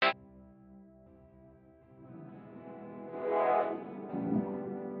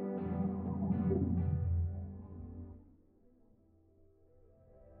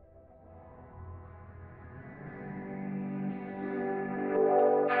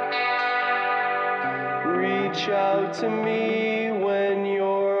Reach out to me when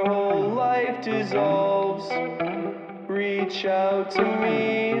your whole life dissolves. Reach out to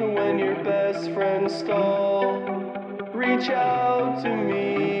me when your best friends stall. Reach out to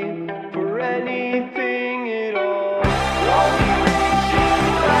me for anything.